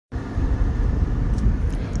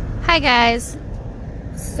Hi guys.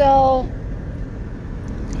 So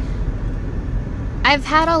I've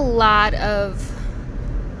had a lot of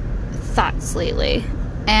thoughts lately,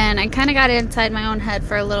 and I kind of got inside my own head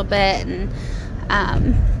for a little bit, and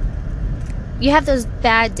you have those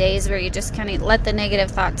bad days where you just kind of let the negative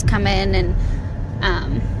thoughts come in and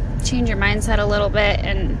change your mindset a little bit.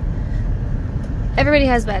 And everybody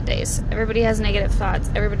has bad days, everybody has negative thoughts,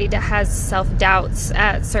 everybody has self-doubts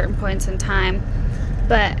at certain points in time,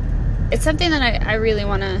 but it's something that I really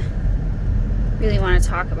want to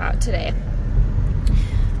talk about today.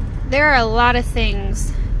 There are a lot of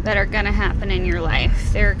things that are going to happen in your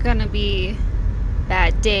life. There are going to be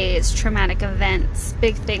bad days, traumatic events,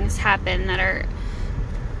 big things happen that are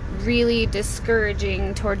really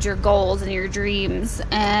discouraging towards your goals and your dreams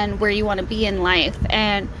and where you want to be in life.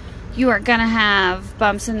 And you are going to have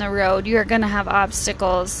bumps in the road. You are going to have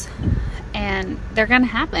obstacles, and they're going to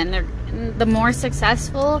happen. The more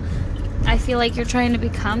successful I feel like you're trying to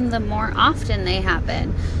become, the more often they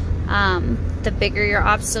happen. The bigger your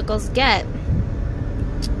obstacles get.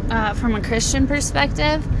 From a Christian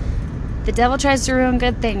perspective, the devil tries to ruin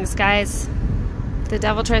good things, guys. The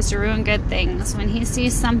devil tries to ruin good things. When he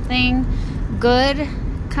sees something good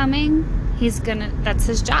coming, that's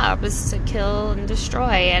his job, is to kill and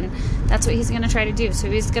destroy, and that's what he's gonna try to do. So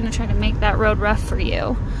he's gonna try to make that road rough for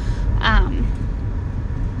you.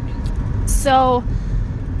 So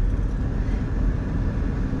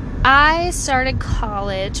I started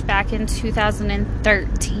college back in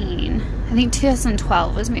 2013. I think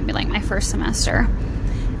 2012 was maybe like my first semester.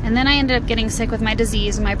 And then I ended up getting sick with my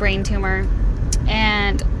disease, my brain tumor.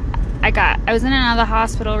 And I was in and out of the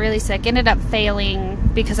hospital really sick. Ended up failing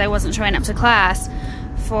because I wasn't showing up to class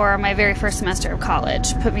for my very first semester of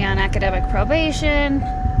college. Put me on academic probation.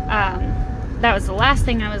 That was the last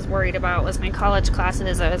thing I was worried about, was my college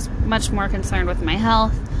classes. I was much more concerned with my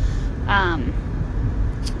health.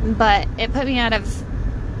 But it put me out of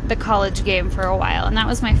the college game for a while, and that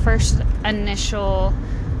was my first initial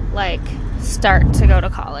start to go to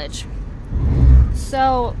college.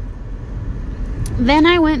 So then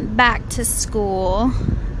I went back to school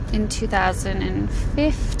in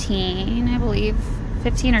 2015, I believe.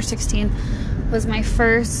 15 or 16 was my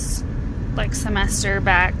first semester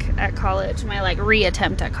back at college, my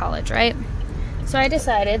re-attempt at college, right? So I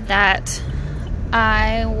decided that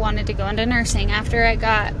I wanted to go into nursing. After I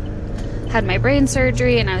had my brain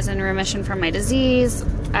surgery and I was in remission from my disease,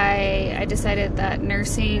 I decided that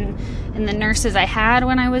nursing and the nurses I had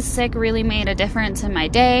when I was sick really made a difference in my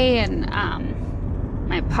day and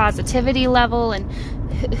my positivity level, and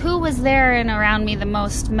who was there and around me the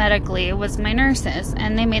most medically was my nurses,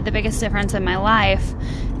 and they made the biggest difference in my life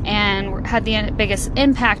and had the biggest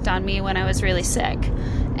impact on me when I was really sick.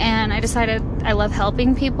 And I decided I love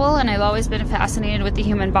helping people, and I've always been fascinated with the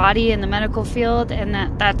human body and the medical field, and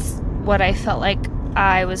that's what I felt like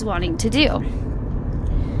I was wanting to do.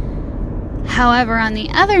 However, on the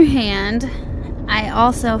other hand, I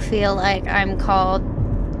also feel like I'm called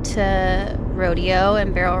to rodeo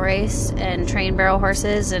and barrel race and train barrel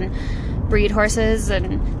horses and breed horses,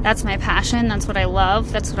 and that's my passion. That's what I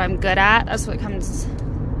love. That's what I'm good at. That's what comes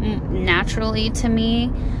naturally to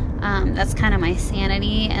me. That's kind of my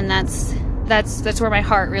sanity, and that's where my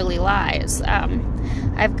heart really lies.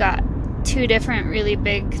 I've got two different really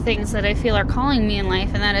big things that I feel are calling me in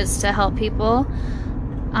life, and that is to help people.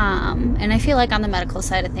 And I feel like on the medical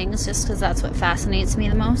side of things, just because that's what fascinates me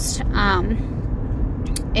the most.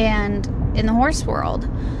 And in the horse world.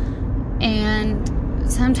 And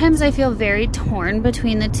sometimes I feel very torn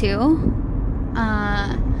between the two.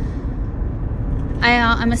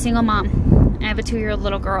 I'm a single mom. I have a 2-year-old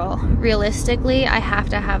little girl. Realistically, I have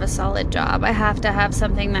to have a solid job. I have to have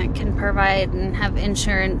something that can provide and have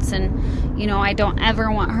insurance, and I don't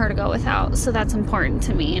ever want her to go without. So that's important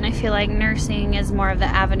to me, and I feel like nursing is more of the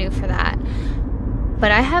avenue for that.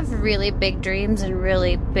 But I have really big dreams and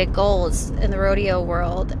really big goals in the rodeo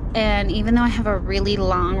world, and even though I have a really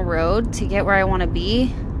long road to get where I want to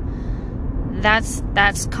be,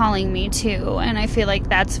 that's calling me too, and I feel like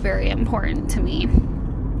that's very important to me.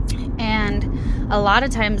 And a lot of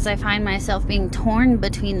times I find myself being torn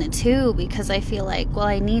between the two, because I feel like, well,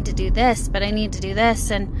 I need to do this, but I need to do this.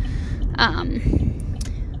 And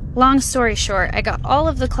long story short, I got all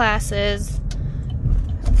of the classes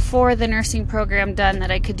for the nursing program done that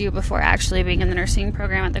I could do before actually being in the nursing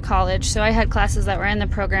program at the college. So I had classes that were in the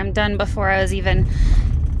program done before I was even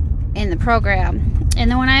in the program. And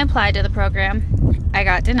then when I applied to the program, I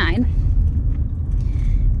got denied.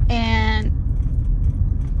 And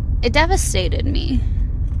it devastated me.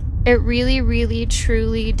 It really, really,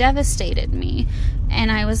 truly devastated me.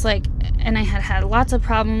 And I was like, and I had lots of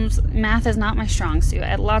problems. Math is not my strong suit. I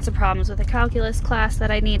had lots of problems with a calculus class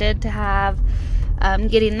that I needed to have.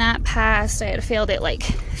 Getting that passed, I had failed it like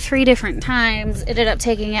 3 different times. Ended up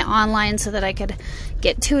taking it online so that I could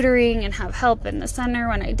get tutoring and have help in the center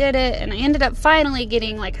when I did it. And I ended up finally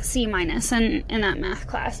getting like a C- in that math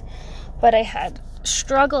class. But I had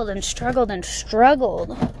struggled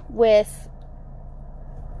with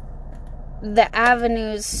the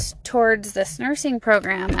avenues towards this nursing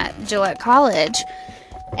program at Gillette College.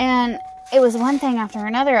 And it was one thing after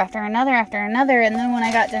another. And then when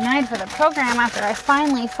I got denied for the program, after I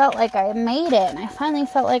finally felt like I made it, and I finally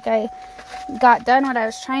felt like I got done what I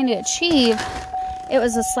was trying to achieve, it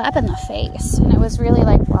was a slap in the face. And it was really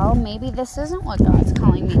like, well, maybe this isn't what God's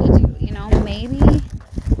calling me to do. You know, maybe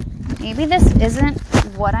this isn't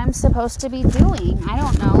what I'm supposed to be doing. I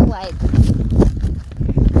don't know, like,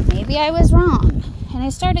 maybe I was wrong. And I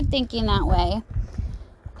started thinking that way.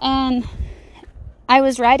 And I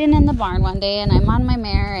was riding in the barn one day, and I'm on my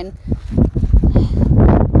mare, and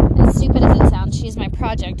as stupid as it sounds, she's my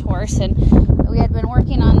project horse, and we had been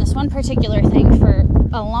working on this one particular thing for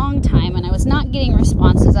a long time, and I was not getting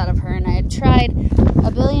responses out of her, and I had tried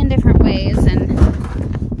a billion different ways, and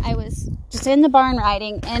I was just in the barn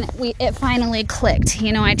riding, and it finally clicked.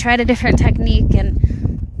 You know, I tried a different technique,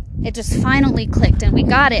 and it just finally clicked, and we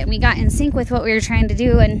got it, and we got in sync with what we were trying to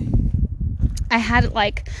do, and I had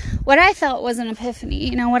like what I felt was an epiphany.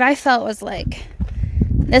 You know, what I felt was like,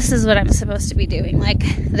 this is what I'm supposed to be doing. Like,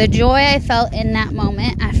 the joy I felt in that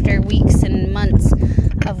moment after weeks and months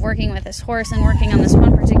of working with this horse and working on this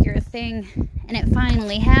one particular thing, and it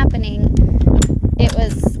finally happening, it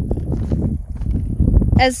was,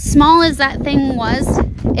 as small as that thing was,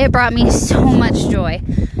 it brought me so much joy.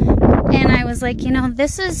 And I was like, you know,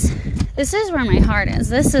 this is where my heart is.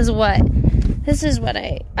 This is what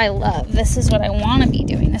I love. This is what I want to be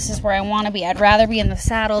doing. This is where I want to be. I'd rather be in the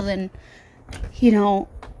saddle than, you know,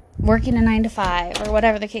 working a 9 to 5 or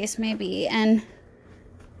whatever the case may be. And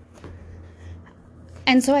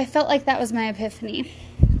so I felt like that was my epiphany.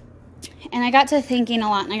 And I got to thinking a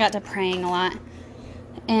lot, and I got to praying a lot.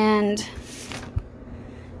 And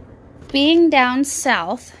being down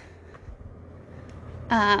south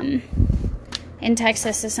in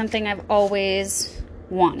Texas is something I've always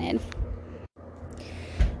wanted.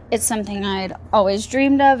 It's something I'd always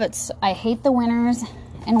dreamed of. I hate the winters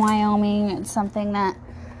in Wyoming. It's something that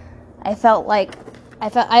I've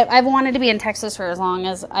wanted to be in Texas for as long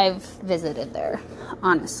as I've visited there,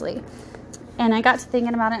 honestly. And I got to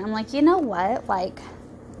thinking about it, and I'm like, you know what? Like,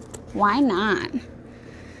 why not?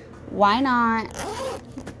 Why not?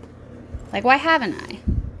 Like, why haven't I?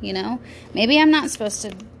 You know? Maybe I'm not supposed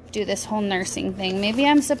to do this whole nursing thing. Maybe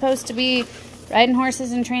I'm supposed to be riding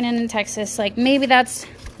horses and training in Texas. Like, maybe that's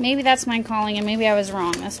my calling, and maybe I was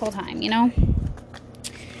wrong this whole time, you know?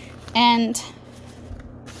 And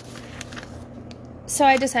so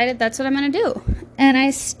I decided that's what I'm going to do. And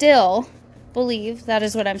I still believe that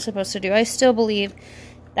is what I'm supposed to do. I still believe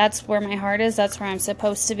that's where my heart is. That's where I'm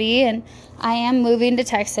supposed to be. And I am moving to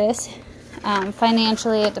Texas.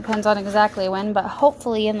 Financially, it depends on exactly when, but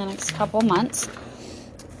hopefully in the next couple months.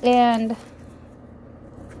 And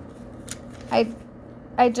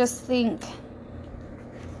I just think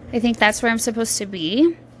that's where I'm supposed to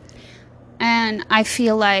be. And I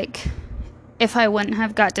feel like if I wouldn't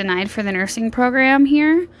have got denied for the nursing program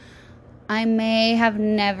here, I may have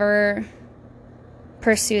never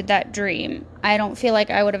pursued that dream. I don't feel like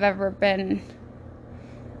I would have ever been,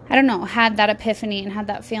 had that epiphany and had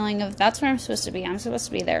that feeling of, that's where I'm supposed to be. I'm supposed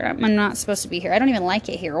to be there. I'm not supposed to be here. I don't even like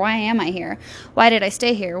it here. Why am I here? Why did I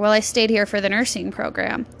stay here? Well, I stayed here for the nursing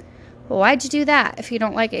program. Well, why'd you do that if you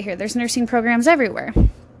don't like it here? There's nursing programs everywhere.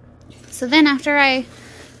 So then after I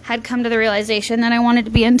had come to the realization that I wanted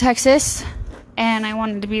to be in Texas and I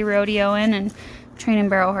wanted to be rodeoing and training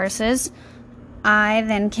barrel horses, I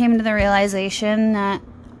then came to the realization that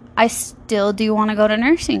I still do want to go to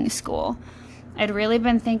nursing school. I'd really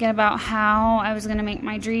been thinking about how I was going to make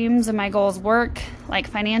my dreams and my goals work, like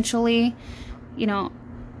financially. You know,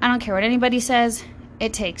 I don't care what anybody says.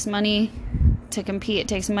 It takes money to compete. It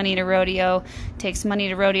takes money to rodeo. It takes money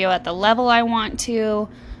to rodeo at the level I want to.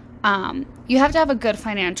 You have to have a good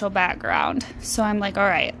financial background. So I'm like, all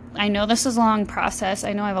right, I know this is a long process.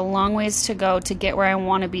 I know I have a long ways to go to get where I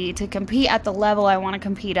want to be, to compete at the level I want to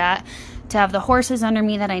compete at, to have the horses under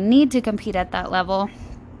me that I need to compete at that level.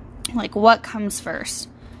 Like, what comes first?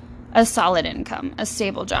 A solid income, a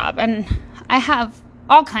stable job. And I have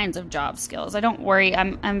all kinds of job skills. I don't worry.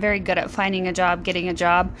 I'm very good at finding a job, getting a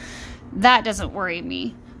job. That doesn't worry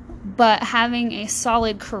me. But having a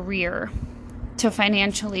solid career to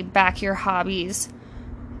financially back your hobbies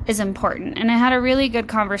is important. And I had a really good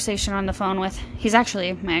conversation on the phone with, he's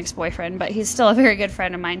actually my ex-boyfriend, but he's still a very good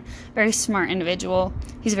friend of mine, very smart individual.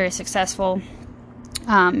 He's very successful.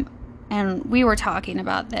 And we were talking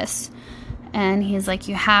about this, and he's like,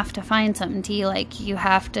 you have to find something, T. Like, you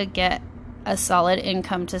have to get a solid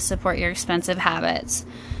income to support your expensive habits.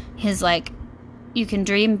 He's like, you can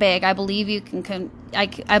dream big. I believe you can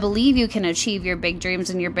I believe you can achieve your big dreams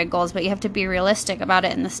and your big goals, but you have to be realistic about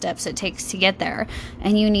it and the steps it takes to get there.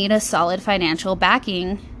 And you need a solid financial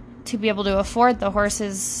backing to be able to afford the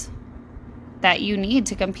horses that you need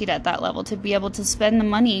to compete at that level, to be able to spend the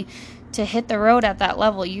money to hit the road at that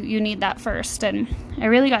level. You need that first. And I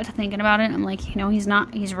really got to thinking about it. And I'm like,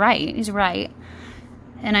 he's right.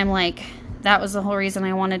 And I'm like, that was the whole reason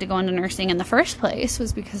I wanted to go into nursing in the first place,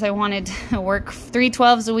 was because I wanted to work 3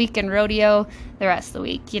 12s a week and rodeo the rest of the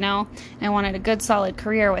week, And I wanted a good, solid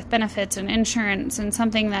career with benefits and insurance, and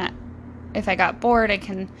something that if I got bored, I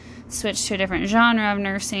can switch to a different genre of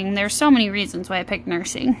nursing. There's so many reasons why I picked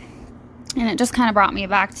nursing. And it just kind of brought me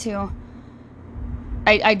back to,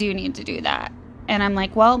 I do need to do that. And I'm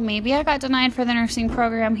like, well, maybe I got denied for the nursing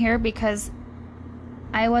program here because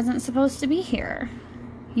I wasn't supposed to be here.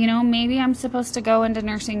 Maybe I'm supposed to go into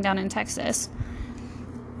nursing down in Texas.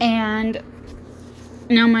 And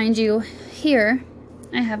now, mind you, here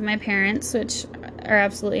I have my parents, which are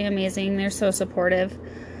absolutely amazing. They're so supportive.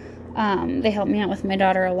 They help me out with my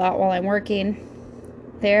daughter a lot while I'm working.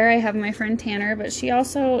 There I have my friend Tanner, but she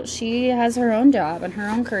has her own job and her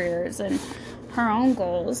own careers and her own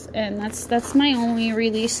goals. And that's my only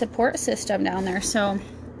really support system down there. So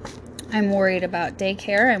I'm worried about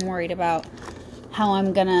daycare. I'm worried about how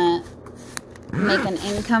I'm gonna make an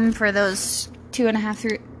income for those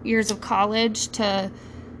 2.5 years of college to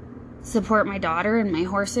support my daughter and my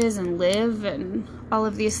horses and live and all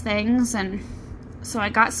of these things. And so I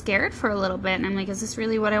got scared for a little bit, and I'm like, is this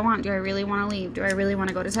really what I want? Do I really want to leave? Do I really want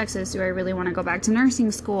to go to Texas? Do I really want to go back to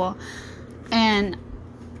nursing school? And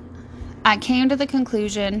I came to the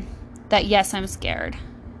conclusion that yes, I'm scared.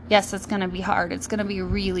 Yes, it's gonna be hard. It's gonna be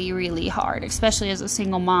really, really hard, especially as a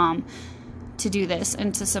single mom, to do this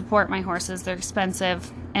and to support my horses. They're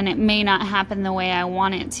expensive, and it may not happen the way I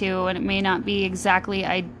want it to, and it may not be exactly,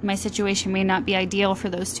 my situation may not be ideal for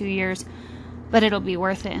those 2 years, but it'll be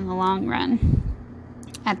worth it in the long run.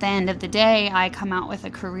 At the end of the day, I come out with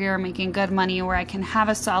a career making good money where I can have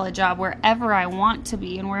a solid job wherever I want to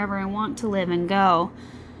be and wherever I want to live and go.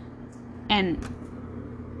 And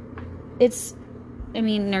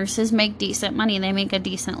nurses make decent money. They make a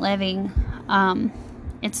decent living.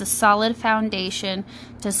 It's a solid foundation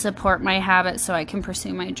to support my habits so I can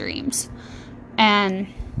pursue my dreams. And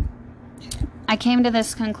I came to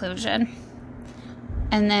this conclusion.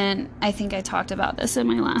 And then I think I talked about this in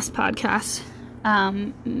my last podcast.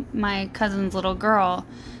 My cousin's little girl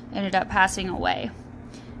ended up passing away.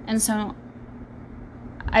 And so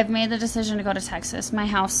I've made the decision to go to Texas. My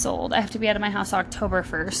house sold. I have to be out of my house October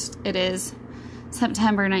 1st. It is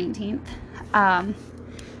September 19th.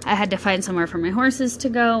 I had to find somewhere for my horses to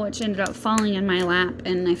go, which ended up falling in my lap,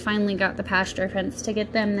 and I finally got the pasture fence to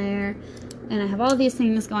get them there. And I have all these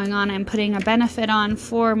things going on. I'm putting a benefit on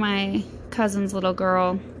for my cousin's little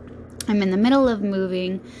girl. I'm in the middle of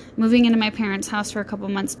moving into my parents' house for a couple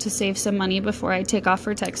months to save some money before I take off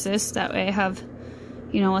for Texas. That way I have,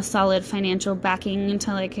 a solid financial backing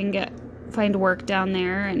until I can find work down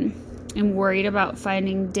there. And I'm worried about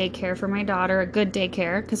finding daycare for my daughter, a good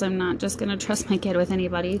daycare, because I'm not just going to trust my kid with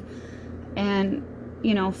anybody. And,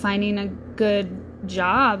 finding a good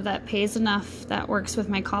job that pays enough that works with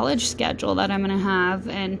my college schedule that I'm going to have.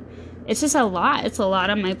 And it's just a lot. It's a lot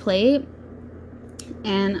on my plate.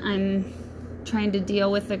 And I'm trying to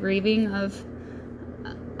deal with the grieving of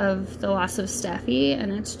the loss of Steffi,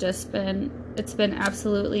 and it's been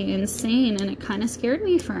absolutely insane, and it kind of scared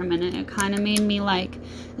me for a minute. It kind of made me like,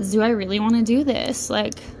 do I really want to do this?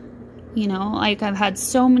 I've had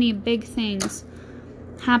so many big things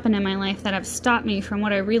happen in my life that have stopped me from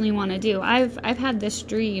what I really want to do. I've had this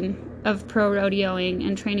dream of pro rodeoing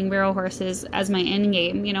and training barrel horses as my end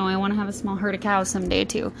game. I want to have a small herd of cows someday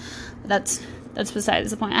too. That's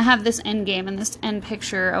besides the point. I have this end game and this end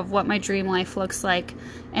picture of what my dream life looks like.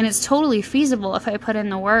 And it's totally feasible if I put in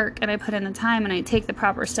the work and I put in the time and I take the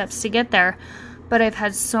proper steps to get there. But I've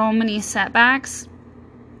had so many setbacks.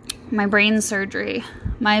 My brain surgery,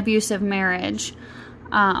 my abusive marriage.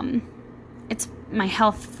 It's my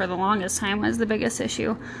health for the longest time was the biggest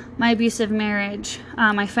issue. My abusive marriage,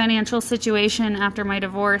 my financial situation after my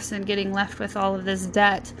divorce and getting left with all of this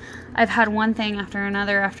debt. I've had one thing after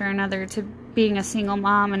another to being a single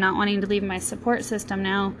mom and not wanting to leave my support system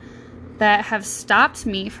now. that have stopped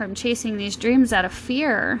me from chasing these dreams out of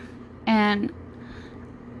fear. And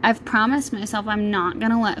I've promised myself I'm not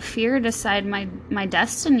going to let fear decide my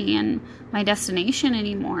destiny and my destination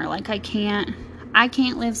anymore. Like, I can't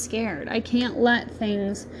live scared. I can't let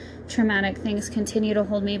traumatic things continue to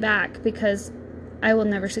hold me back, because I will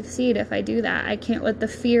never succeed if I do that. I can't let the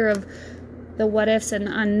fear of the what ifs and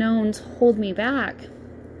unknowns hold me back.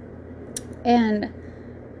 And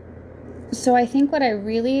so I think what I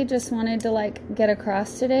really just wanted to get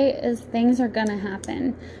across today is things are going to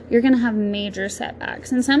happen. You're going to have major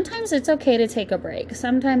setbacks. And sometimes it's okay to take a break.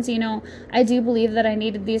 Sometimes, I do believe that I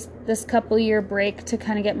needed this couple year break to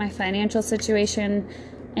kind of get my financial situation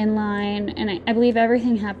in line. And I believe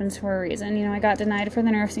everything happens for a reason. I got denied for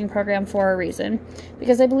the nursing program for a reason,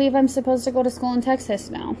 because I believe I'm supposed to go to school in Texas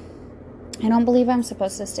now. I don't believe I'm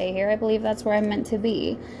supposed to stay here. I believe that's where I'm meant to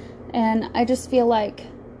be. And I just feel like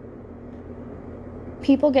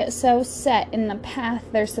people get so set in the path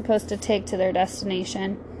they're supposed to take to their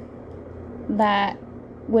destination that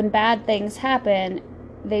when bad things happen,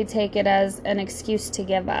 they take it as an excuse to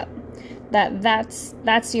give up.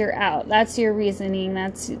 That's your out. That's your reasoning.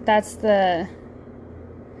 That's the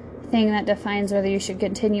thing that defines whether you should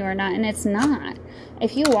continue or not. And it's not.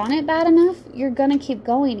 If you want it bad enough, you're going to keep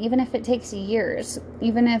going, even if it takes years.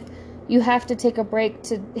 Even if you have to take a break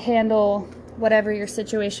to handle whatever your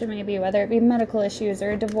situation may be, whether it be medical issues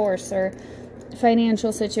or a divorce or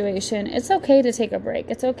financial situation. It's okay to take a break.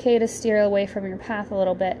 It's okay to steer away from your path a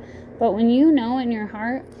little bit. But when you know in your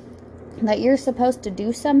heart that you're supposed to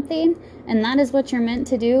do something and that is what you're meant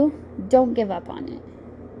to do, don't give up on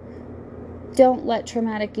it. Don't let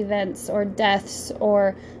traumatic events or deaths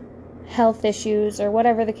or health issues or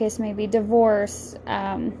whatever the case may be, divorce,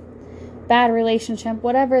 bad relationship,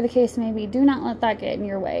 whatever the case may be, do not let that get in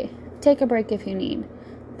your way. Take a break if you need,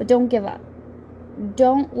 but don't give up.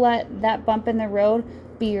 Don't let that bump in the road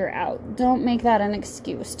be your out. Don't make that an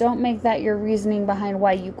excuse. Don't make that your reasoning behind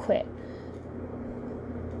why you quit.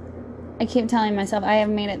 I keep telling myself I have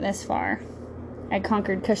made it this far. I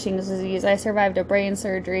conquered Cushing's disease. I survived a brain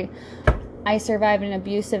surgery. I survived an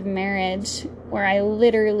abusive marriage where I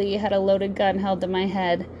literally had a loaded gun held to my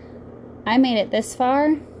head. I made it this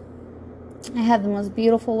far. I have the most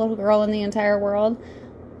beautiful little girl in the entire world,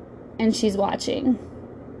 and she's watching.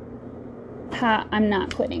 I'm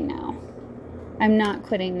not quitting now. I'm not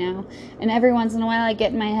quitting now. And every once in a while I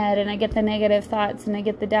get in my head and I get the negative thoughts and I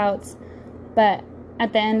get the doubts. But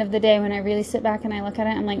at the end of the day, when I really sit back and I look at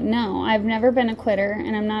it, I'm like, no, I've never been a quitter,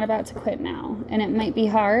 and I'm not about to quit now. And it might be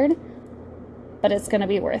hard, but it's going to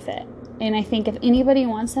be worth it. And I think if anybody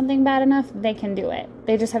wants something bad enough, they can do it.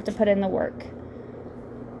 They just have to put in the work.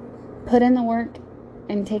 Put in the work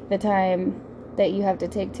and take the time that you have to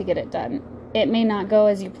take to get it done. It may not go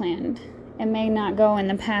as you planned. It may not go in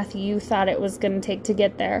the path you thought it was going to take to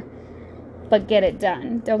get there, but get it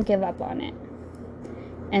done. Don't give up on it.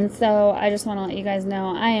 And so I just want to let you guys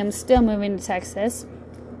know I am still moving to Texas.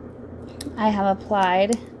 I have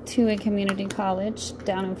applied to a community college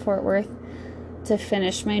down in Fort Worth to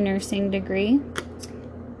finish my nursing degree.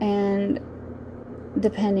 And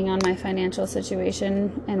depending on my financial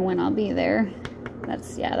situation and when I'll be there,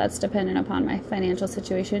 that's dependent upon my financial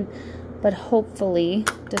situation. But hopefully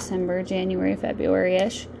December, January,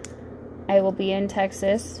 February-ish, I will be in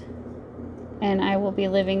Texas and I will be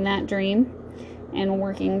living that dream and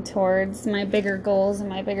working towards my bigger goals and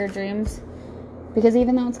my bigger dreams. Because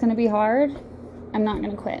even though it's going to be hard, I'm not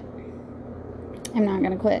going to quit. I'm not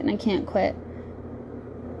going to quit, and I can't quit.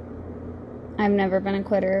 I've never been a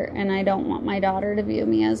quitter, and I don't want my daughter to view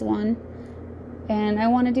me as one. And I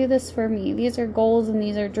want to do this for me. These are goals and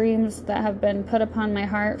these are dreams that have been put upon my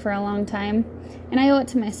heart for a long time. And I owe it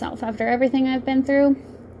to myself. After everything I've been through,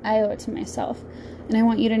 I owe it to myself. And I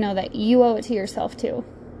want you to know that you owe it to yourself too.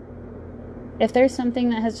 If there's something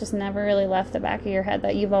that has just never really left the back of your head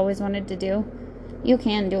that you've always wanted to do, you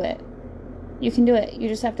can do it. You can do it. You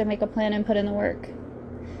just have to make a plan and put in the work.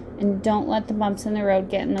 And don't let the bumps in the road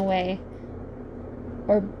get in the way,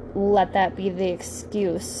 or let that be the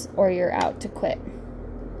excuse or you're out to quit.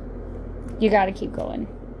 You got to keep going.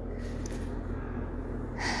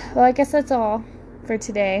 Well, I guess that's all for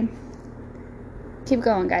today. Keep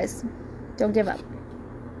going, guys. Don't give up.